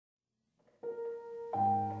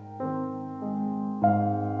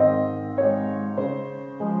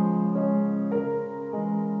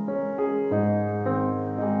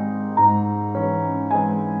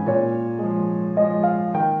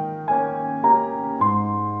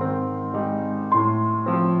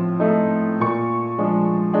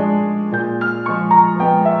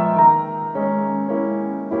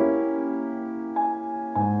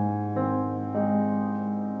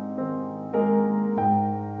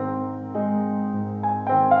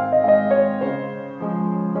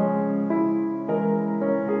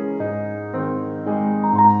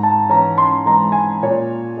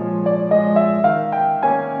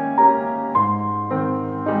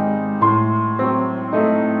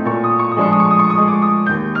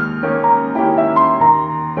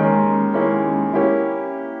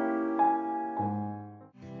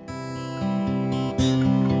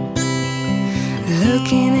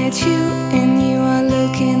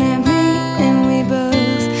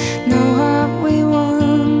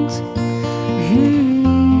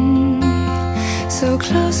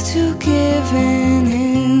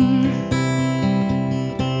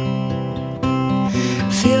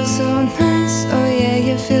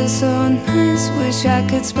wish I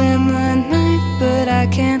could spend the night, but I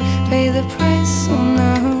can't pay the price, oh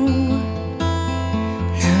no,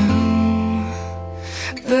 no.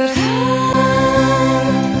 But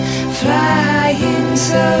I'm flying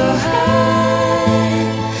so high,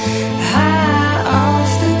 high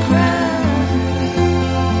off the ground.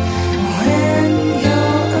 When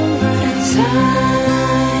you're around, I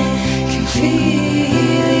can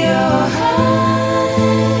feel your heart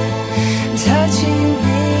touching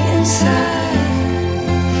me inside,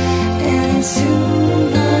 and it's too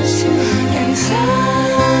much to and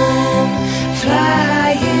I'm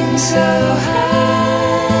flying so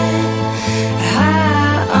high,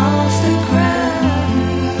 high off the ground.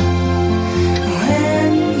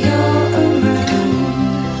 When you're around,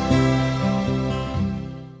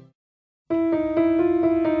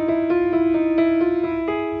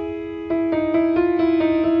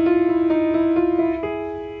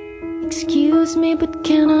 excuse me, but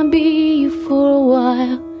can I be you for a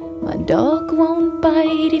while? My dog won't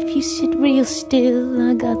bite if you sit real still.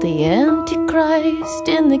 I got the Antichrist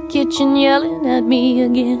in the kitchen yelling at me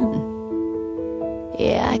again.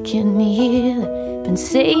 Yeah, I can hear it, been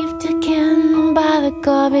saved again by the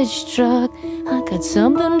garbage truck. I got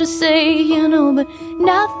something to say, you know, but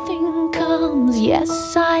nothing comes.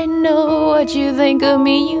 Yes, I know what you think of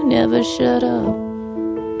me, you never shut up.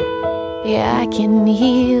 Yeah, I can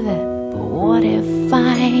hear that, but what if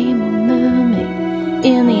I'm a mermaid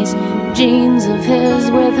in these jeans of his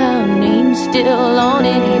with her name still on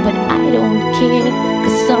it? Hey, but I don't care,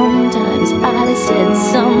 'cause sometimes I said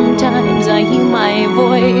sometimes I hear my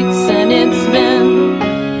voice, and it's been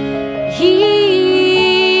here,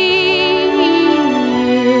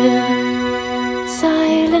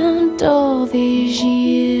 silent all these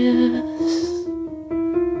years.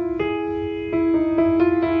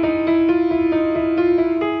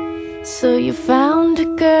 So you found a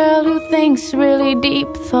girl who thinks really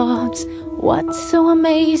deep thoughts. What's so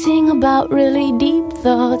amazing about really deep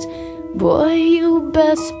thoughts? Boy, you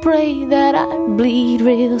best pray that I bleed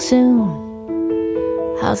real soon.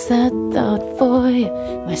 How's that thought for you?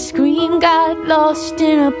 My scream got lost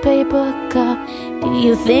in a paper cup. Do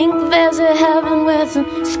you think there's a heaven where some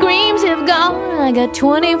screams have gone? I got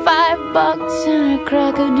 25 bucks and a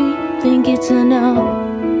cracker. Do you think it's enough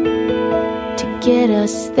to get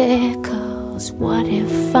us there? 'Cause what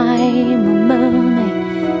if I'm a mermaid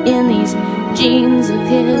in these jeans of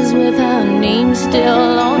his with her name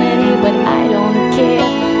still on it? Hey, but I don't care,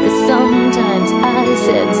 'cause sometimes I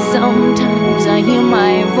said sometimes I hear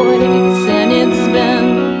my voice, and it's been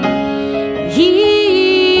here,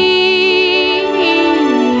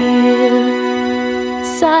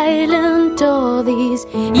 silent all these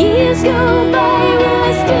years go by. Will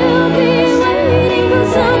I still be waiting for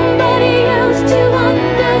somebody else to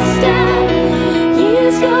understand?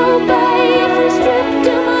 Years go by if I'm stripped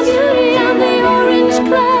of my beauty and the orange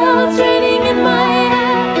clouds raining in my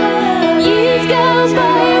hair. Years go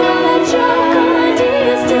by while I choke on my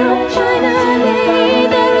tears till finally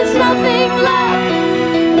there is nothing left.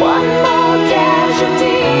 One more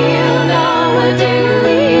casualty and I would do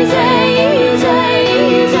easy, easy,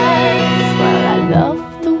 easy. Well, I love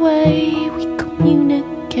the way we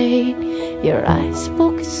communicate. Your eyes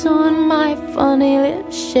focus on my funny lip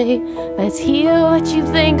shape. Let's hear what you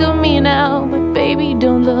think of me now, but baby,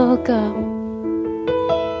 don't look up.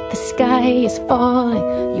 The sky is falling,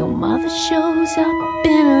 your mother shows up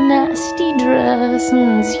in a nasty dress, and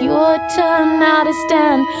it's your turn now to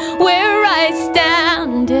stand where I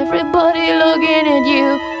stand. Everybody looking at you,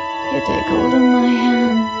 you take hold of my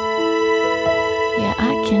hand. Yeah,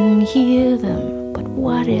 I can hear them, but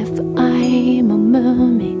what if I'm a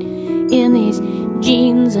mermaid in these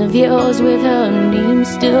jeans of yours with her name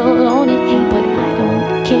still on it? Hey, but I don't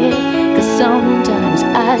care, 'cause sometimes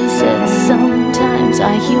I said sometimes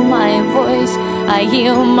I hear my voice, I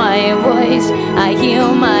hear my voice, I hear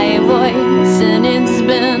my voice, and it's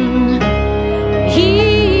been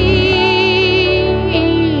here,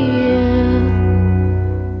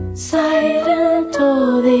 silent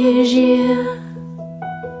all these years.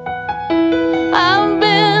 I've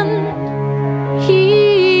been here,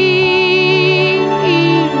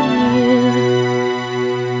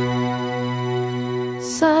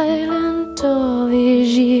 silent all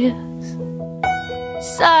these years,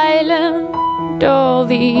 silent all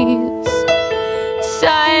these